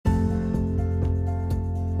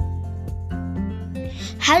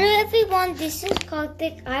Hello everyone, this is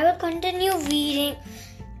Karthik. I will continue reading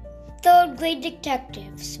 3rd grade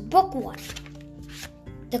detectives, book 1.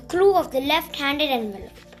 The Clue of the Left-Handed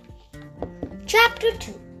Envelope. Chapter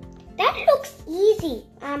 2. That looks easy,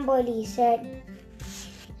 Amberly said.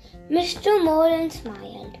 Mr. Nolan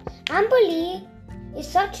smiled. Amberly is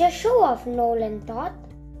such a show-off, Nolan thought.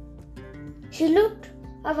 She looked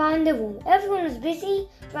around the room. Everyone was busy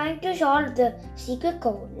trying to solve the secret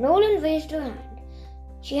code. Nolan raised her hand.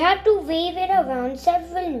 She had to wave it around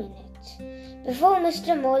several minutes before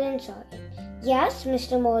Mr. Nolan saw it. Yes,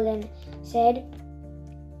 Mr. Nolan said.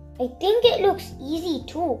 I think it looks easy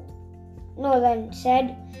too, Nolan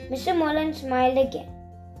said. Mr. Nolan smiled again.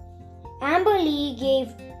 Amberly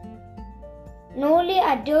gave Nolan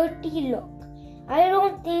a dirty look. I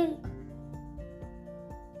don't think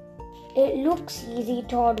it looks easy,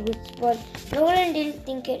 Todd whispered. Nolan didn't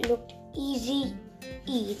think it looked easy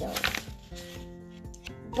either.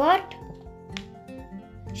 But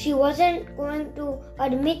she wasn't going to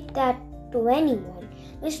admit that to anyone.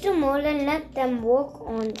 Mr. Nolan let them work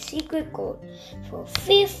on the secret code for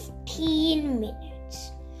 15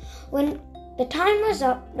 minutes. When the time was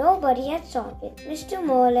up, nobody had solved it. Mr.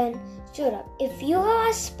 Nolan stood up. If you are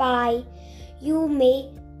a spy, you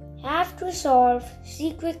may have to solve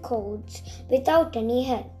secret codes without any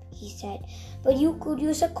help, he said. But you could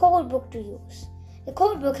use a code book to use. The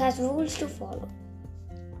code book has rules to follow.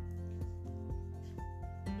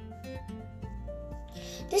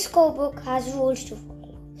 This code book has rules to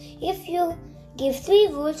follow. If you give 3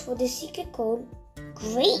 rules for the secret code,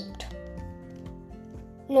 great!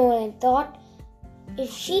 Nolan thought. If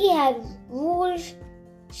she had rules,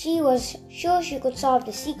 she was sure she could solve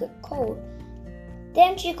the secret code.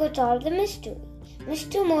 Then she could solve the mystery.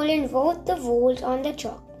 Mr. Nolan wrote the rules on the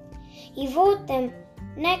chalk. He wrote them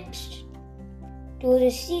next to the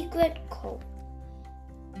secret code.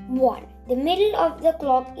 1. The middle of the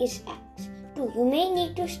clock is X. 2. You may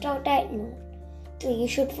need to start at noon. 3. You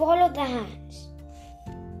should follow the hands.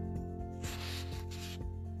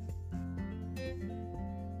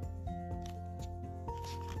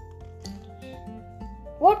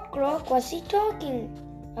 What clock was he talking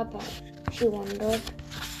about? She wondered.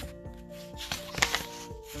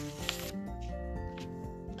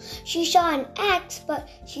 She saw an X, but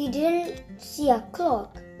she didn't see a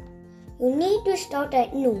clock. You need to start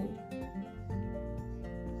at noon.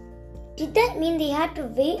 Did that mean they had to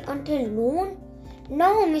wait until noon?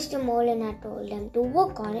 No, Mr. Nolan had told them to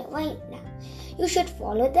work on it right now. You should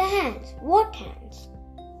follow the hands. What hands?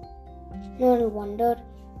 Nolan wondered.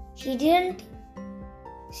 She didn't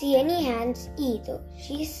see any hands either.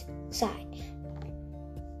 She sighed.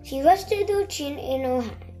 She rested her chin in her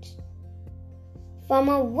hands.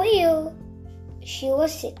 From where she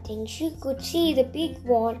was sitting, she could see the big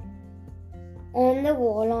wall on the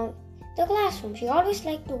wall of the classroom. She always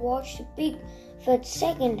liked to watch the big fat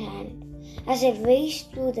second hand as it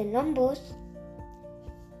raced through the numbers.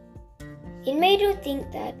 It made her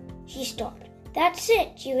think that. She stopped. That's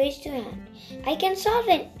it, she raised her hand. I can solve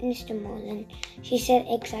it, Mr. Nolan, she said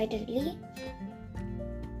excitedly.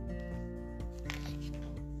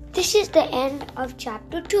 This is the end of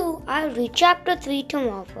chapter 2. I'll read chapter 3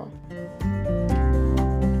 tomorrow.